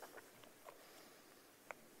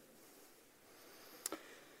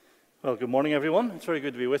Well, good morning, everyone. It's very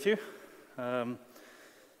good to be with you.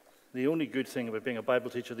 The only good thing about being a Bible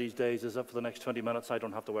teacher these days is that for the next 20 minutes I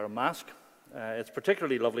don't have to wear a mask. It's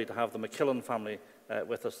particularly lovely to have the McKillen family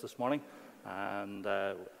with us this morning. And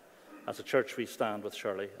as a church, we stand with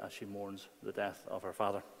Shirley as she mourns the death of her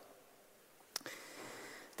father.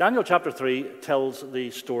 Daniel chapter 3 tells the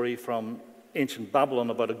story from ancient Babylon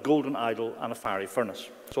about a golden idol and a fiery furnace.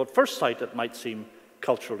 So at first sight, it might seem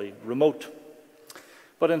culturally remote.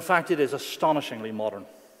 But in fact, it is astonishingly modern.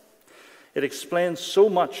 It explains so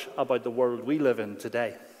much about the world we live in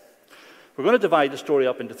today. We're going to divide the story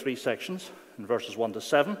up into three sections. In verses 1 to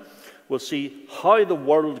 7, we'll see how the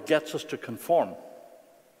world gets us to conform.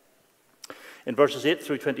 In verses 8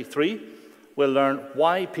 through 23, we'll learn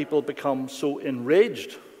why people become so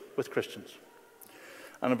enraged with Christians.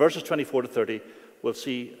 And in verses 24 to 30, we'll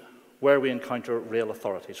see where we encounter real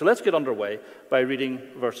authority. So let's get underway by reading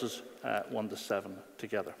verses 1 to 7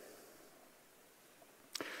 together.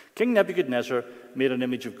 King Nebuchadnezzar made an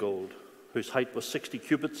image of gold, whose height was 60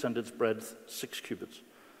 cubits and its breadth 6 cubits.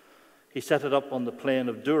 He set it up on the plain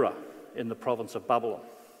of Dura in the province of Babylon.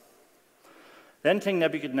 Then King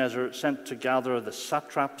Nebuchadnezzar sent to gather the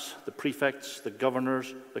satraps, the prefects, the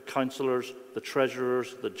governors, the counselors, the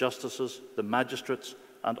treasurers, the justices, the magistrates,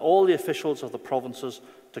 and all the officials of the provinces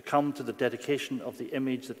to come to the dedication of the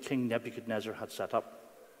image that King Nebuchadnezzar had set up.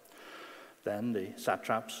 Then the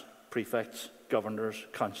satraps, prefects, governors,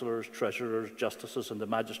 counselors, treasurers, justices, and the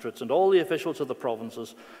magistrates, and all the officials of the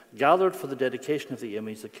provinces gathered for the dedication of the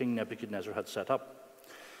image that King Nebuchadnezzar had set up.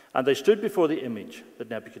 And they stood before the image that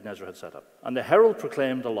Nebuchadnezzar had set up. And the herald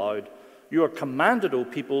proclaimed aloud, "You are commanded, O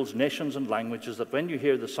peoples, nations, and languages, that when you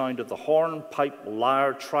hear the sound of the horn, pipe,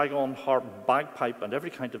 lyre, trigon, harp, bagpipe, and every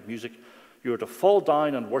kind of music, you are to fall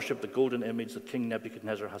down and worship the golden image that King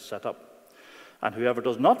Nebuchadnezzar has set up. And whoever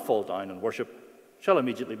does not fall down and worship shall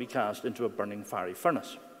immediately be cast into a burning fiery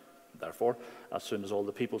furnace." Therefore, as soon as all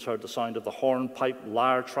the peoples heard the sound of the horn, pipe,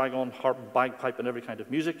 lyre, trigon, harp, bagpipe, and every kind of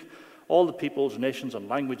music, all the peoples, nations, and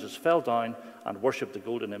languages fell down and worshipped the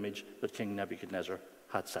golden image that King Nebuchadnezzar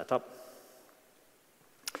had set up.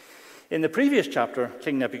 In the previous chapter,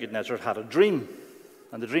 King Nebuchadnezzar had a dream,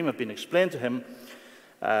 and the dream had been explained to him.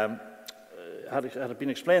 Had been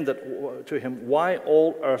explained to him why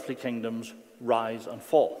all earthly kingdoms rise and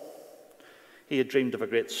fall. He had dreamed of a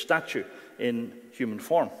great statue in human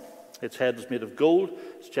form. Its head was made of gold,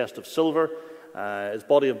 its chest of silver, its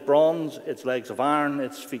body of bronze, its legs of iron,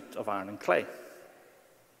 its feet of iron and clay.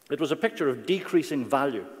 It was a picture of decreasing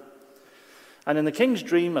value. And in the king's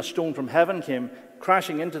dream, a stone from heaven came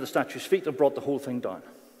crashing into the statue's feet and brought the whole thing down.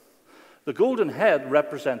 The golden head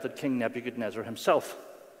represented King Nebuchadnezzar himself.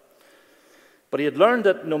 But he had learned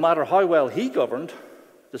that no matter how well he governed,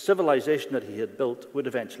 the civilization that he had built would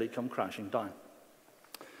eventually come crashing down.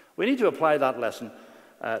 We need to apply that lesson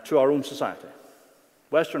to our own society.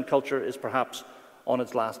 Western culture is perhaps on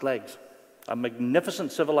its last legs. A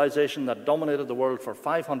magnificent civilization that dominated the world for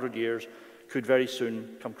 500 years could very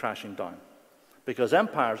soon come crashing down. Because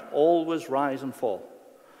empires always rise and fall.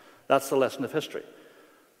 That's the lesson of history.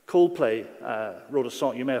 Coldplay wrote a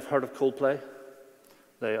song. You may have heard of Coldplay.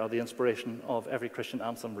 They are the inspiration of every Christian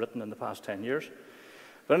anthem written in the past 10 years.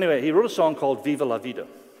 But anyway, he wrote a song called Viva la Vida.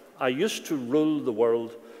 I used to rule the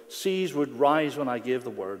world. Seas would rise when I gave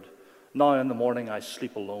the word. Now in the morning I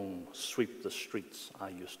sleep alone, sweep the streets I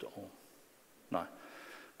used to own. Now,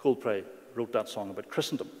 Coldplay wrote that song about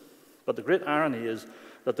Christendom. But the great irony is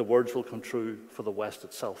that the words will come true for the West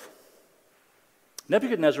itself.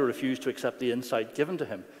 Nebuchadnezzar refused to accept the insight given to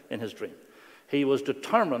him in his dream. He was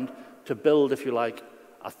determined to build, if you like,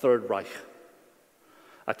 a Third Reich,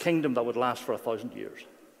 a kingdom that would last for 1,000 years.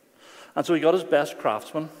 And so he got his best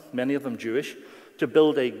craftsmen, many of them Jewish, to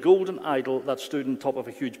build a golden idol that stood on top of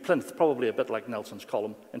a huge plinth, probably a bit like Nelson's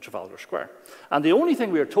column in Trafalgar Square. And the only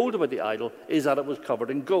thing we are told about the idol is that it was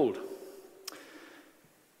covered in gold.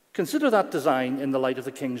 Consider that design in the light of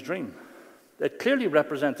the king's dream. It clearly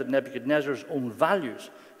represented Nebuchadnezzar's own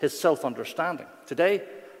values, his self-understanding. Today,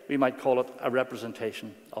 we might call it a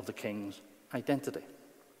representation of the king's identity.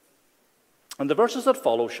 And the verses that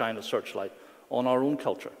follow shine a searchlight on our own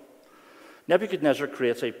culture. Nebuchadnezzar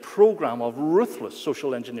creates a program of ruthless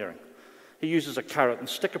social engineering. He uses a carrot and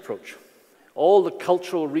stick approach. All the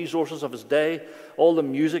cultural resources of his day, all the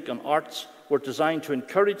music and arts were designed to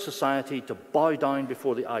encourage society to bow down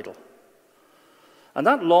before the idol. And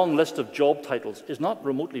that long list of job titles is not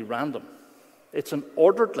remotely random. It's an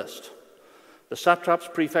ordered list. The satraps,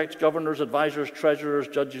 prefects, governors, advisors, treasurers,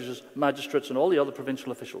 judges, magistrates, and all the other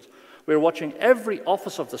provincial officials. We're watching every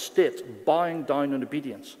office of the state bowing down in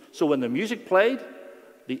obedience. So when the music played,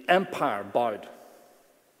 the empire bowed.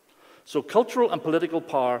 So cultural and political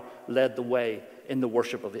power led the way in the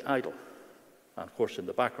worship of the idol. And of course, in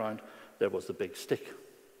the background, there was the big stick.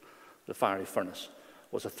 The fiery furnace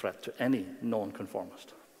was a threat to any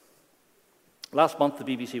nonconformist. Last month, the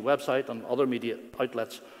BBC website and other media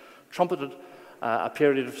outlets trumpeted a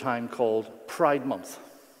period of time called Pride Month.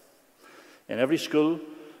 In every school,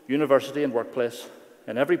 university and workplace,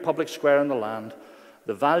 in every public square in the land,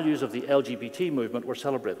 the values of the LGBT movement were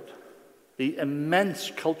celebrated. The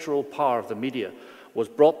immense cultural power of the media was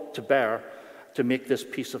brought to bear to make this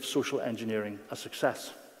piece of social engineering a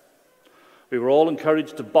success. We were all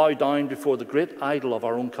encouraged to bow down before the great idol of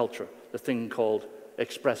our own culture, the thing called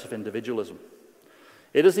expressive individualism.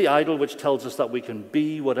 It is the idol which tells us that we can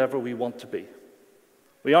be whatever we want to be.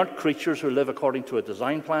 We aren't creatures who live according to a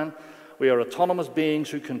design plan. We are autonomous beings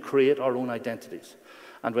who can create our own identities.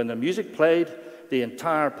 And when the music played, the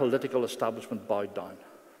entire political establishment bowed down.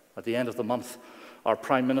 At the end of the month, our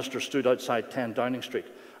Prime Minister stood outside 10 Downing Street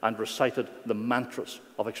and recited the mantras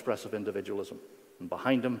of expressive individualism. And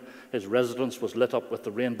behind him, his residence was lit up with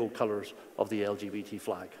the rainbow colours of the LGBT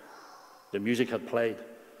flag. The music had played,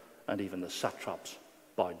 and even the satraps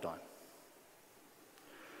bowed down.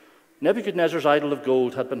 Nebuchadnezzar's idol of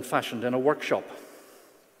gold had been fashioned in a workshop.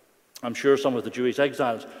 I'm sure some of the Jewish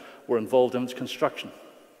exiles were involved in its construction.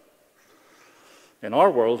 In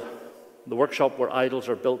our world, the workshop where idols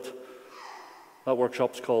are built, that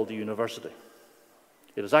workshop's called the university.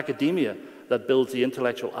 It is academia that builds the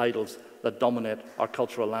intellectual idols that dominate our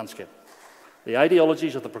cultural landscape. The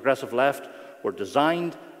ideologies of the progressive left were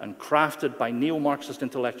designed and crafted by neo-Marxist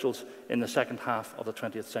intellectuals in the second half of the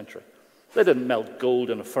 20th century. They didn't melt gold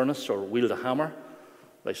in a furnace or wield a hammer.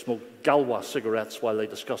 They smoked Gaulois cigarettes while they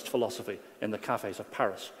discussed philosophy in the cafes of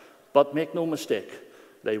Paris. But make no mistake,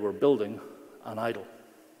 they were building an idol.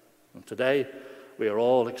 And today, we are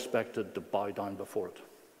all expected to bow down before it.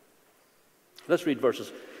 Let's read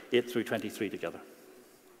verses 8 through 23 together.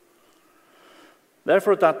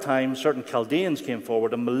 Therefore, at that time, certain Chaldeans came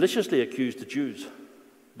forward and maliciously accused the Jews.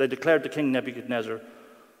 They declared to King Nebuchadnezzar,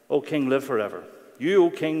 O king, live forever. You, O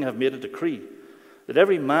king, have made a decree that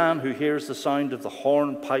every man who hears the sound of the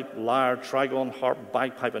horn, pipe, lyre, trigon, harp,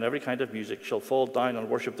 bagpipe, and every kind of music shall fall down and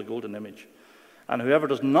worship the golden image. And whoever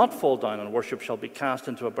does not fall down and worship shall be cast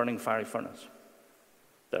into a burning fiery furnace.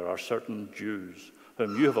 There are certain Jews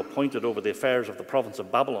whom you have appointed over the affairs of the province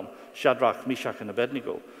of Babylon, Shadrach, Meshach, and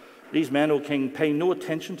Abednego. These men, O king, pay no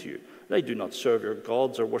attention to you. They do not serve your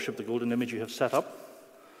gods or worship the golden image you have set up.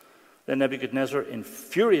 Then Nebuchadnezzar, in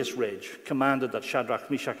furious rage, commanded that Shadrach,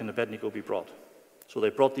 Meshach, and Abednego be brought. So they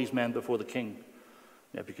brought these men before the king.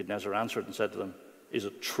 Nebuchadnezzar answered and said to them, Is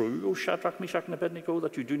it true, O Shadrach, Meshach, and Abednego,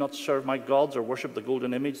 that you do not serve my gods or worship the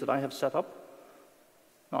golden image that I have set up?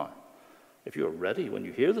 Now, if you are ready when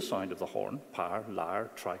you hear the sound of the horn, pyre, lyre,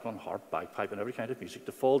 trigon, harp, bagpipe, and every kind of music,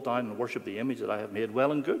 to fall down and worship the image that I have made,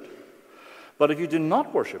 well and good. But if you do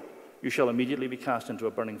not worship, you shall immediately be cast into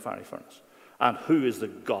a burning fiery furnace. And who is the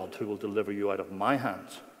God who will deliver you out of my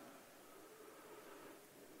hands?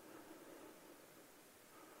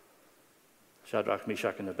 Shadrach,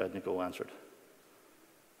 Meshach, and Abednego answered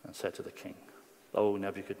and said to the king, O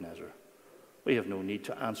Nebuchadnezzar, we have no need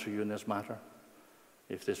to answer you in this matter.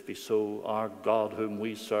 If this be so, our God whom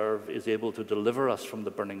we serve is able to deliver us from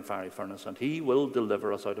the burning fiery furnace, and he will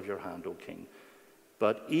deliver us out of your hand, O king.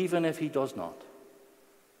 But even if he does not,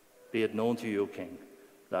 be it known to you, O king,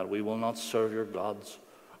 that we will not serve your gods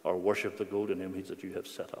or worship the golden image that you have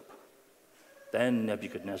set up. Then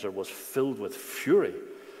Nebuchadnezzar was filled with fury,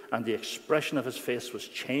 and the expression of his face was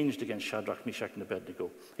changed against Shadrach, Meshach, and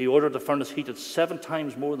Abednego. He ordered the furnace heated 7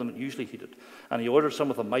 times more than it usually heated, and he ordered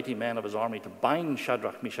some of the mighty men of his army to bind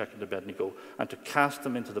Shadrach, Meshach, and Abednego and to cast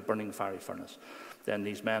them into the burning fiery furnace. Then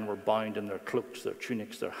these men were bound in their cloaks, their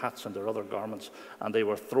tunics, their hats, and their other garments, and they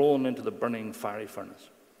were thrown into the burning fiery furnace.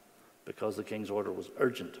 Because the king's order was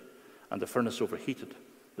urgent and the furnace overheated,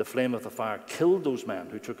 the flame of the fire killed those men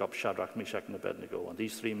who took up Shadrach, Meshach, and Abednego, and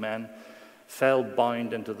these 3 men fell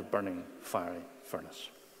bound into the burning fiery furnace.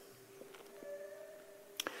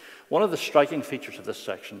 One of the striking features of this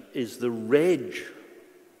section is the rage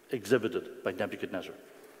exhibited by Nebuchadnezzar.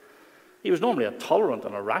 He was normally a tolerant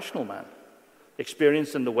and a rational man,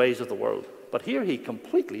 experienced in the ways of the world, but here he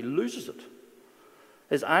completely loses it.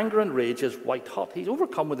 His anger and rage is white hot. He's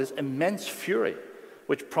overcome with this immense fury,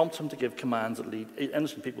 which prompts him to give commands that lead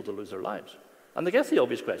innocent people to lose their lives. And I guess the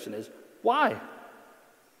obvious question is, why?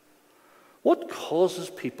 What causes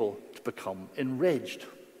people to become enraged?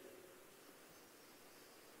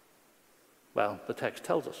 Well, the text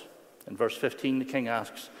tells us. In verse 15, the king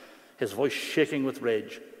asks, his voice shaking with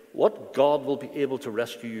rage, what God will be able to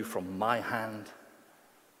rescue you from my hand?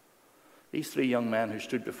 These three young men who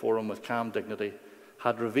stood before him with calm dignity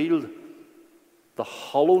had revealed the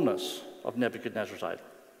hollowness of Nebuchadnezzar's idol.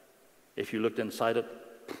 If you looked inside it,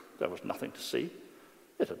 there was nothing to see.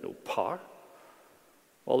 It had no power.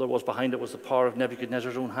 All there was behind it was the power of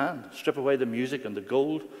Nebuchadnezzar's own hand. Strip away the music and the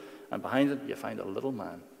gold, and behind it you find a little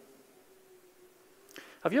man.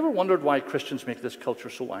 Have you ever wondered why Christians make this culture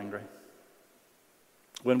so angry?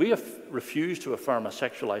 When we refuse to affirm a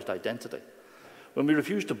sexualized identity, when we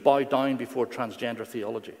refuse to bow down before transgender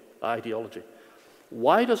ideology,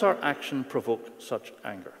 why does our action provoke such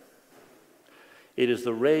anger? It is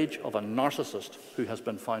the rage of a narcissist who has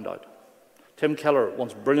been found out. Tim Keller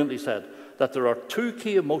once brilliantly said that there are two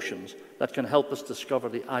key emotions that can help us discover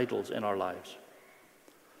the idols in our lives.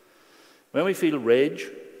 When we feel rage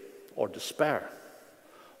or despair,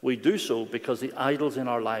 we do so because the idols in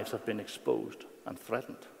our lives have been exposed and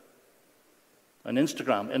threatened. An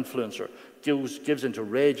Instagram influencer gives into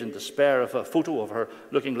rage and despair if a photo of her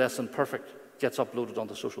looking less than perfect gets uploaded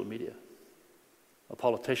onto social media. A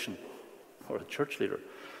politician or a church leader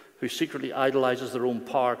who secretly idolizes their own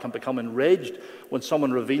power can become enraged when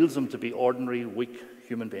someone reveals them to be ordinary, weak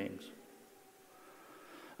human beings.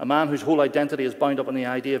 A man whose whole identity is bound up in the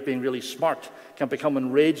idea of being really smart can become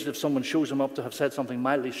enraged if someone shows him up to have said something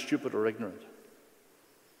mildly stupid or ignorant.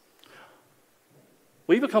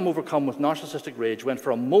 We become overcome with narcissistic rage when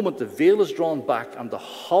for a moment the veil is drawn back and the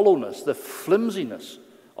hollowness, the flimsiness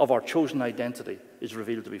of our chosen identity is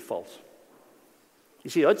revealed to be false. You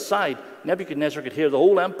see, outside, Nebuchadnezzar could hear the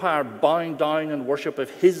whole empire bowing down in worship of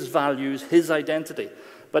his values, his identity.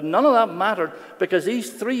 But none of that mattered because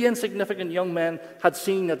these three insignificant young men had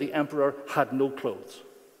seen that the emperor had no clothes.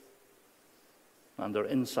 And their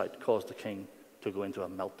insight caused the king to go into a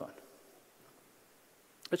meltdown.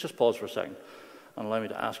 Let's just pause for a second and allow me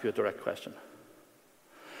to ask you a direct question.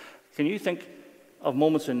 Can you think of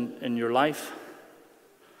moments in your life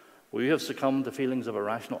where you have succumbed to feelings of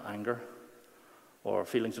irrational anger or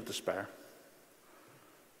feelings of despair?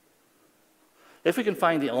 If we can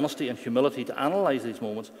find the honesty and humility to analyze these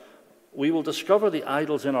moments, we will discover the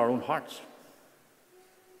idols in our own hearts.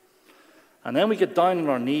 And then we get down on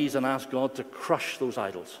our knees and ask God to crush those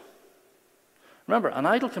idols. Remember, an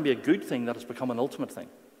idol can be a good thing that has become an ultimate thing.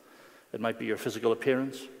 It might be your physical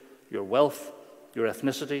appearance, your wealth, your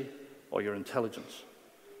ethnicity, or your intelligence.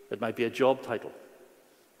 It might be a job title,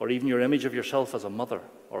 or even your image of yourself as a mother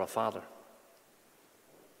or a father.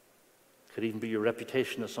 It could even be your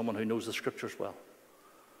reputation as someone who knows the scriptures well.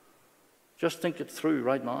 Just think it through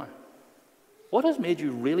right now. What has made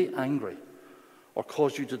you really angry or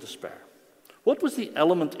caused you to despair? What was the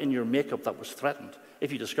element in your makeup that was threatened?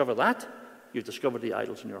 If you discover that, you've discovered the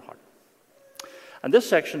idols in your heart. And this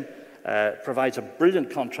section provides a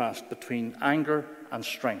brilliant contrast between anger and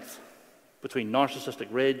strength, between narcissistic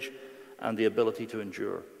rage and the ability to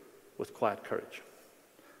endure with quiet courage.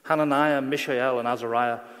 Hananiah, Mishael, and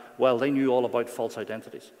Azariah, well, they knew all about false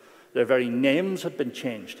identities. Their very names had been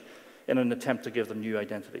changed in an attempt to give them new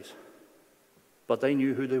identities. But they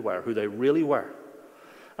knew who they really were.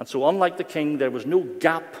 And so unlike the king, there was no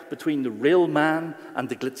gap between the real man and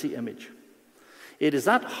the glitzy image. It is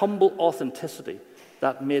that humble authenticity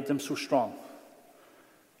that made them so strong.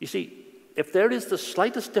 You see, if there is the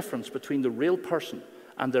slightest difference between the real person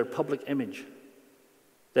and their public image,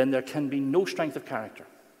 then there can be no strength of character.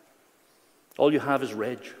 All you have is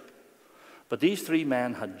rage. But these three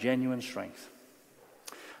men had genuine strength.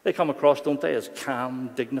 They come across, don't they, as calm,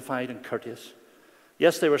 dignified, and courteous.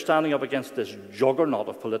 Yes, they were standing up against this juggernaut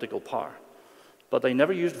of political power, but they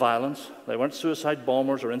never used violence. They weren't suicide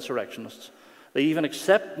bombers or insurrectionists. They even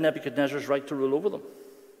accept Nebuchadnezzar's right to rule over them.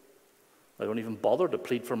 They don't even bother to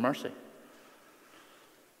plead for mercy.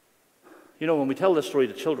 You know, when we tell this story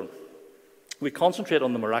to children, we concentrate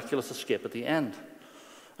on the miraculous escape at the end.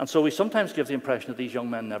 And so we sometimes give the impression that these young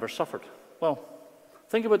men never suffered. Well,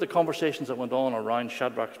 think about the conversations that went on around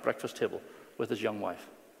Shadrach's breakfast table with his young wife.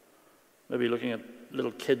 Maybe looking at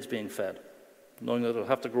little kids being fed, knowing that they'll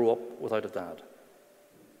have to grow up without a dad.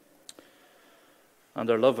 And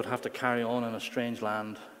their love would have to carry on in a strange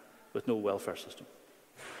land with no welfare system.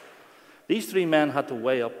 These three men had to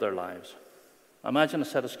weigh up their lives. Imagine a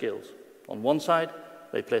set of scales. On one side,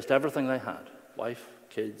 they placed everything they had: wife,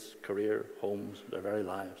 kids, career, homes, their very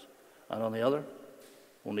lives. And on the other,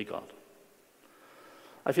 only God.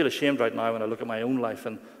 I feel ashamed right now when I look at my own life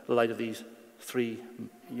in the light of these three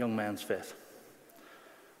young men's faith.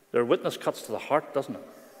 Their witness cuts to the heart, doesn't it?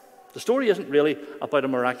 The story isn't really about a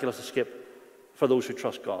miraculous escape for those who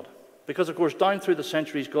trust God. Because, of course, down through the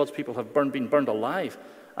centuries, God's people have been burned alive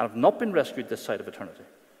and have not been rescued this side of eternity.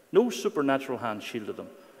 No supernatural hand shielded them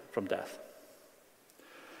from death.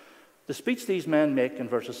 The speech these men make in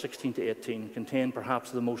verses 16 to 18 contain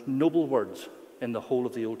perhaps the most noble words in the whole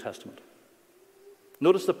of the Old Testament.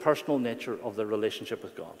 Notice the personal nature of their relationship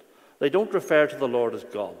with God. They don't refer to the Lord as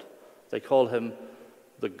God. They call him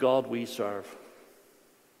the God we serve.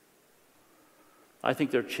 I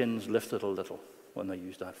think their chins lifted a little when they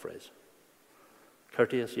used that phrase.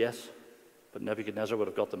 Courteous, yes, but Nebuchadnezzar would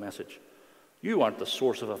have got the message. You aren't the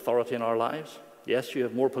source of authority in our lives. Yes, you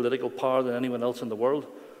have more political power than anyone else in the world,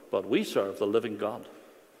 but we serve the living God.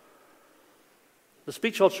 The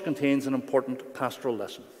speech also contains an important pastoral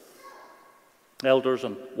lesson. Elders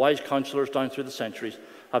and wise counselors down through the centuries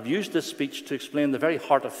have used this speech to explain the very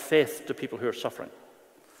heart of faith to people who are suffering.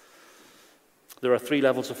 There are 3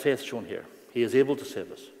 levels of faith shown here. He is able to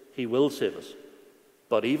save us. He will save us.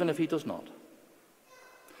 But even if he does not,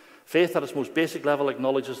 faith at its most basic level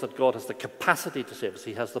acknowledges that God has the capacity to save us.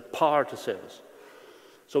 He has the power to save us.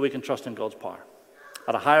 So we can trust in God's power.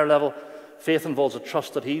 At a higher level, faith involves a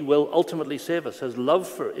trust that he will ultimately save us. His love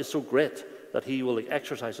for is so great that he will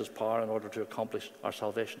exercise his power in order to accomplish our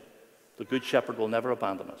salvation. The Good Shepherd will never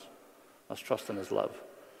abandon us. Let's trust in his love.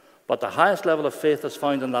 But the highest level of faith is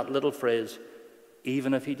found in that little phrase,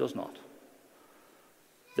 even if he does not.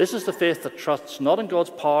 This is the faith that trusts not in God's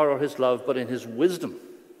power or his love, but in his wisdom.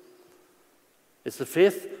 It's the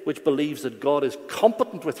faith which believes that God is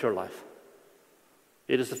competent with your life.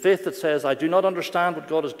 It is the faith that says, I do not understand what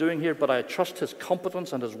God is doing here, but I trust his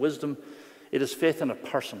competence and his wisdom. It is faith in a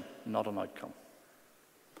person, not an outcome.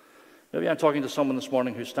 Maybe I'm talking to someone this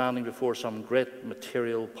morning who's standing before some great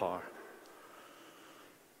material power.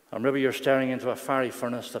 Or maybe you're staring into a fiery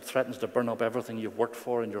furnace that threatens to burn up everything you've worked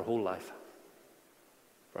for in your whole life.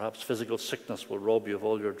 Perhaps physical sickness will rob you of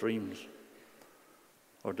all your dreams.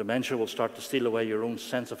 Or dementia will start to steal away your own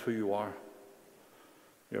sense of who you are.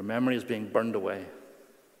 Your memory is being burned away.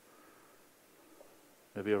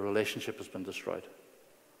 Maybe a relationship has been destroyed.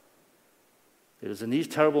 It is in these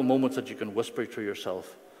terrible moments that you can whisper to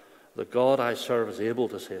yourself, the God I serve is able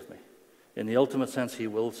to save me. In the ultimate sense, he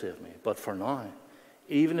will save me. But for now,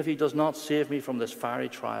 even if he does not save me from this fiery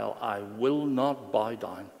trial, I will not bow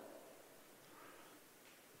down.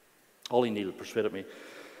 Ollie Neal persuaded me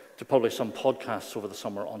to publish some podcasts over the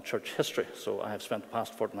summer on church history, so I have spent the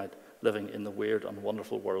past fortnight living in the weird and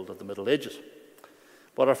wonderful world of the Middle Ages.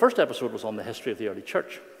 But our first episode was on the history of the early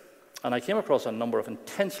church, and I came across a number of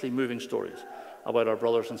intensely moving stories about our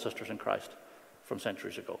brothers and sisters in Christ from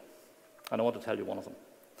centuries ago. And I want to tell you one of them.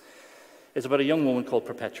 It's about a young woman called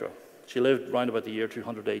Perpetua. She lived round about the year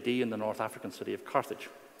 200 AD in the North African city of Carthage.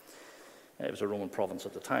 It was a Roman province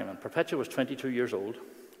at the time, and Perpetua was 22 years old,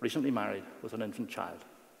 recently married with an infant child,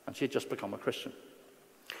 and she had just become a Christian.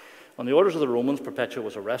 On the orders of the Romans, Perpetua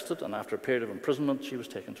was arrested, and after a period of imprisonment, she was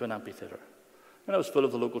taken to an amphitheatre. And it was full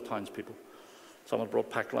of the local townspeople. Some had brought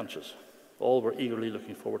packed lunches. All were eagerly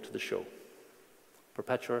looking forward to the show.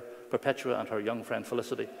 Perpetua and her young friend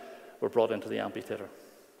Felicity were brought into the amphitheatre.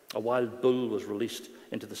 A wild bull was released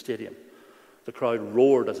into the stadium. The crowd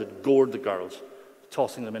roared as it gored the girls,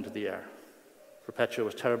 tossing them into the air. Perpetua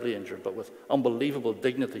was terribly injured, but with unbelievable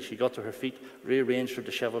dignity, she got to her feet, rearranged her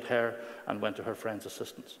disheveled hair, and went to her friend's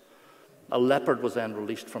assistance. A leopard was then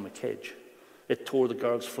released from a cage. It tore the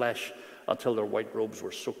girls' flesh until their white robes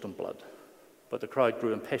were soaked in blood. But the crowd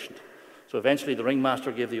grew impatient, so eventually the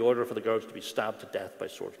ringmaster gave the order for the girls to be stabbed to death by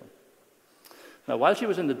swordsmen. Now, while she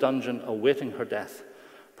was in the dungeon awaiting her death,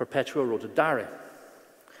 Perpetua wrote a diary.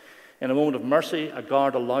 In a moment of mercy, a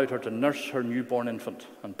guard allowed her to nurse her newborn infant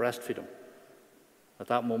and breastfeed him. At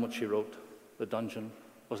that moment, she wrote, the dungeon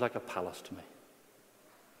was like a palace to me.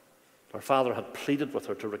 Her father had pleaded with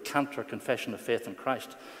her to recant her confession of faith in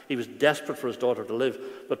Christ. He was desperate for his daughter to live,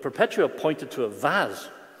 but Perpetua pointed to a vase.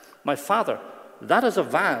 My father, that is a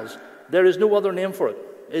vase. There is no other name for it.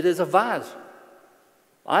 It is a vase.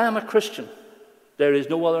 I am a Christian. There is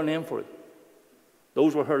no other name for it.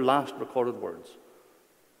 Those were her last recorded words.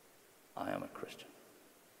 I am a Christian.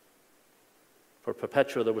 For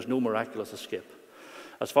Perpetua, there was no miraculous escape.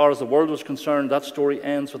 As far as the world was concerned, that story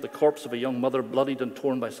ends with the corpse of a young mother bloodied and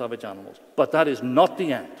torn by savage animals. But that is not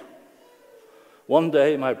the end. One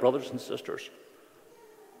day, my brothers and sisters,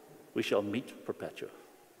 we shall meet Perpetua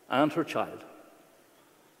and her child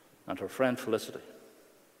and her friend Felicity.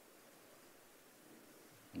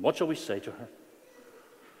 And what shall we say to her?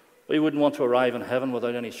 We wouldn't want to arrive in heaven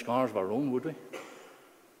without any scars of our own, would we?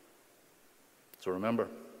 So remember,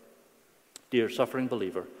 dear suffering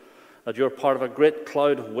believer, that you're part of a great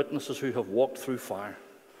cloud of witnesses who have walked through fire.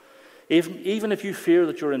 Even if you fear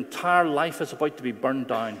that your entire life is about to be burned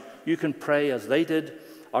down, you can pray as they did.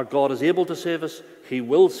 Our God is able to save us. He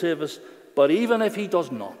will save us. But even if he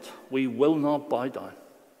does not, we will not bow down.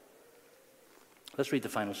 Let's read the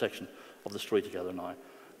final section of the story together now,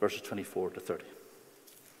 verses 24 to 30.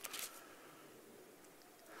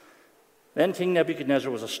 Then King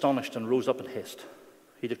Nebuchadnezzar was astonished and rose up in haste.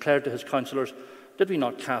 He declared to his counselors, "Did we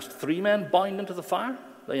not cast 3 men bound into the fire?"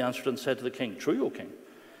 They answered and said to the king, "True, O king."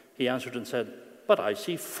 He answered and said, "But I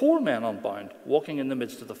see 4 men unbound, walking in the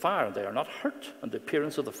midst of the fire, and they are not hurt, and the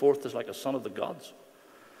appearance of the 4th is like a son of the gods."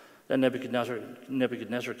 Then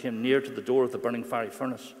Nebuchadnezzar came near to the door of the burning fiery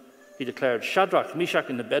furnace. He declared, "Shadrach, Meshach,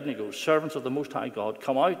 and Abednego, servants of the Most High God,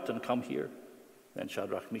 come out and come here." Then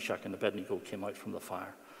Shadrach, Meshach, and Abednego came out from the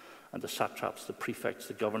fire. And the satraps, the prefects,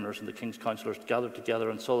 the governors, and the king's counselors gathered together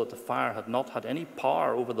and saw that the fire had not had any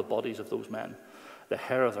power over the bodies of those men. The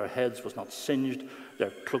hair of their heads was not singed,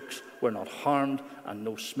 their cloaks were not harmed, and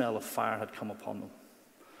no smell of fire had come upon them.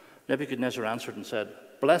 Nebuchadnezzar answered and said,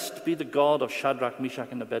 "Blessed be the God of Shadrach, Meshach,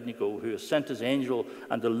 and Abednego, who has sent his angel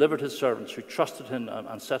and delivered his servants who trusted him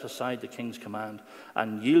and set aside the king's command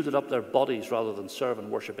and yielded up their bodies rather than serve and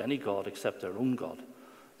worship any god except their own God.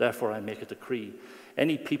 Therefore I make a decree.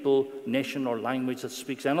 Any people, nation, or language that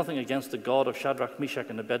speaks anything against the God of Shadrach, Meshach,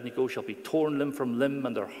 and Abednego shall be torn limb from limb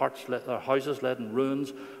and their houses laid in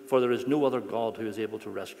ruins, for there is no other God who is able to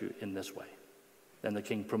rescue in this way." Then the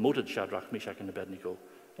king promoted Shadrach, Meshach, and Abednego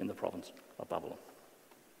in the province of Babylon.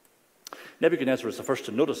 Nebuchadnezzar is the first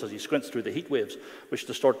to notice, as he squints through the heat waves which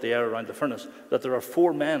distort the air around the furnace, that there are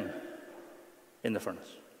 4 men in the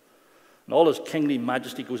furnace. And all his kingly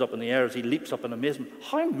majesty goes up in the air as he leaps up in amazement.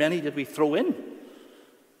 How many did we throw in?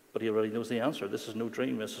 But he already knows the answer. This is no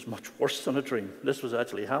dream. This is much worse than a dream. This was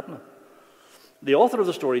actually happening. The author of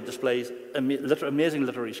the story displays amazing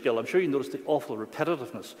literary skill. I'm sure you noticed the awful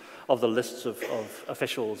repetitiveness of the lists of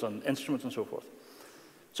officials and instruments and so forth.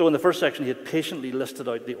 So in the first section, he had patiently listed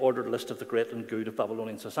out the ordered list of the great and good of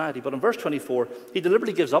Babylonian society. But in verse 24, he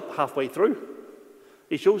deliberately gives up halfway through.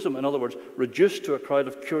 He shows them, in other words, reduced to a crowd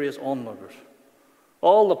of curious onlookers.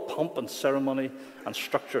 All the pomp and ceremony and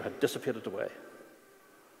structure had dissipated away.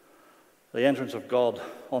 The entrance of God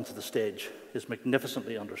onto the stage is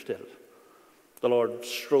magnificently understated. The Lord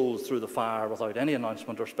strolls through the fire without any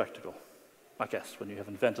announcement or spectacle. I guess when you have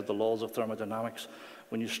invented the laws of thermodynamics,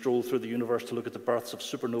 when you stroll through the universe to look at the births of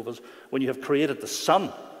supernovas, when you have created the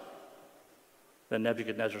sun, then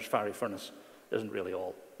Nebuchadnezzar's fiery furnace isn't really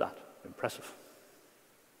all that impressive.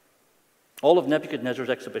 All of Nebuchadnezzar's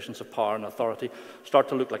exhibitions of power and authority start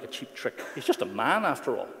to look like a cheap trick. He's just a man,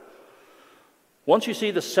 after all. Once you see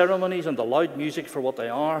the ceremonies and the loud music for what they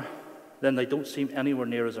are, then they don't seem anywhere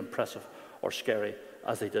near as impressive or scary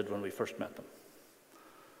as they did when we first met them.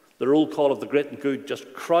 The roll call of the great and good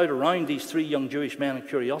just crowd around these 3 young Jewish men in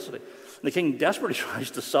curiosity. And the king desperately tries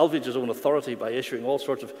to salvage his own authority by issuing all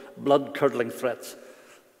sorts of blood-curdling threats.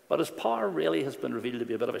 But his power really has been revealed to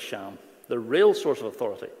be a bit of a sham. The real source of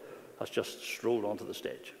authority has just strolled onto the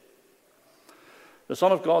stage. The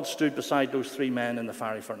Son of God stood beside those 3 men in the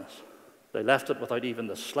fiery furnace. They left it without even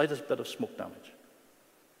the slightest bit of smoke damage.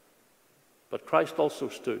 But Christ also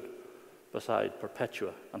stood beside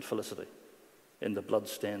Perpetua and Felicity in the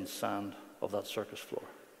blood-stained sand of that circus floor.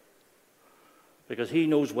 Because he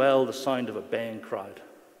knows well the sound of a baying crowd.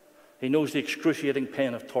 He knows the excruciating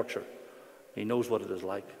pain of torture. He knows what it is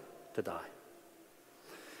like to die.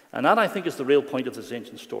 And that, I think, is the real point of this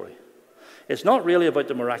ancient story. It's not really about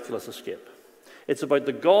the miraculous escape. It's about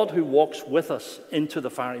the God who walks with us into the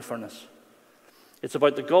fiery furnace. It's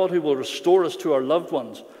about the God who will restore us to our loved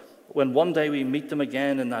ones when one day we meet them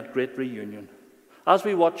again in that great reunion. As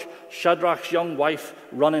we watch Shadrach's young wife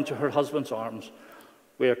run into her husband's arms,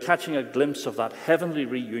 we are catching a glimpse of that heavenly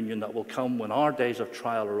reunion that will come when our days of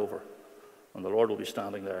trial are over. And the Lord will be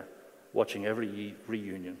standing there watching every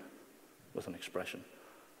reunion with an expression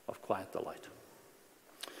of quiet delight.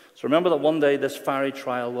 So remember that one day this fiery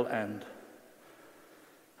trial will end.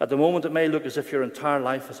 At the moment it may look as if your entire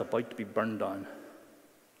life is about to be burned down.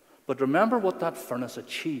 But remember what that furnace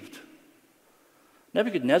achieved.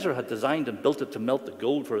 Nebuchadnezzar had designed and built it to melt the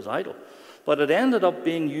gold for his idol, but it ended up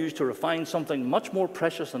being used to refine something much more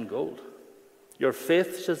precious than gold. Your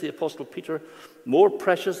faith, says the Apostle Peter, more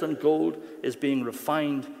precious than gold, is being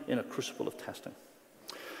refined in a crucible of testing.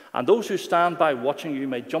 And those who stand by watching you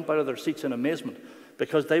may jump out of their seats in amazement,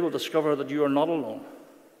 because they will discover that you are not alone.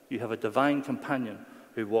 You have a divine companion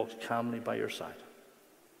who walks calmly by your side.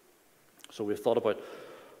 So we've thought about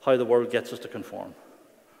how the world gets us to conform.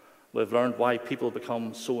 We've learned why people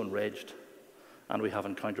become so enraged, and we have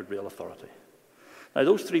encountered real authority. Now,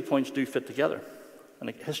 those 3 points do fit together, and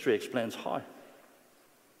history explains how.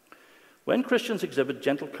 When Christians exhibit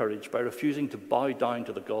gentle courage by refusing to bow down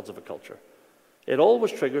to the gods of a culture, it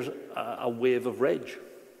always triggers a wave of rage.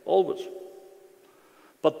 Always.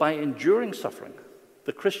 But by enduring suffering,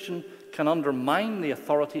 the Christian can undermine the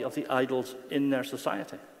authority of the idols in their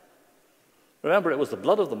society. Remember, it was the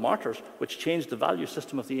blood of the martyrs which changed the value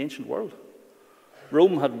system of the ancient world.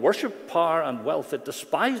 Rome had worshipped power and wealth. It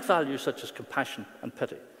despised values such as compassion and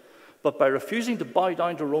pity. But by refusing to bow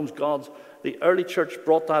down to Rome's gods, the early church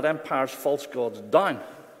brought that empire's false gods down.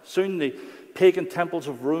 Soon the pagan temples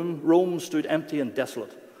of Rome stood empty and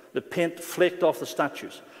desolate. The paint flaked off the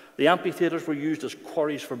statues. The amphitheaters were used as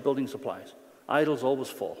quarries for building supplies. Idols always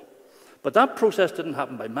fall. But that process didn't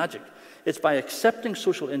happen by magic. It's by accepting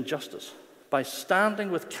social injustice, by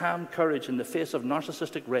standing with calm courage in the face of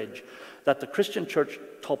narcissistic rage, that the Christian church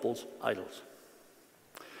topples idols.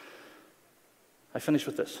 I finish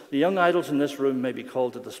with this. The young idols in this room may be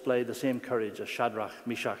called to display the same courage as Shadrach,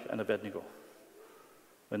 Meshach, and Abednego.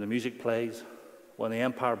 When the music plays, when the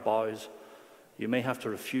empire bows, you may have to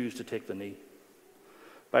refuse to take the knee.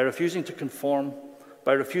 By refusing to conform,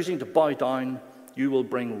 by refusing to bow down, you will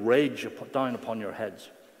bring rage down upon your heads.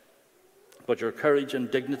 But your courage and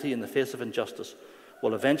dignity in the face of injustice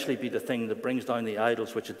will eventually be the thing that brings down the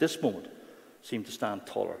idols which at this moment seem to stand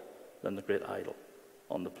taller than the great idol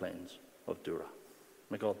on the plains of Dura.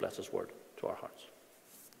 May God bless his word to our hearts.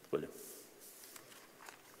 Will you?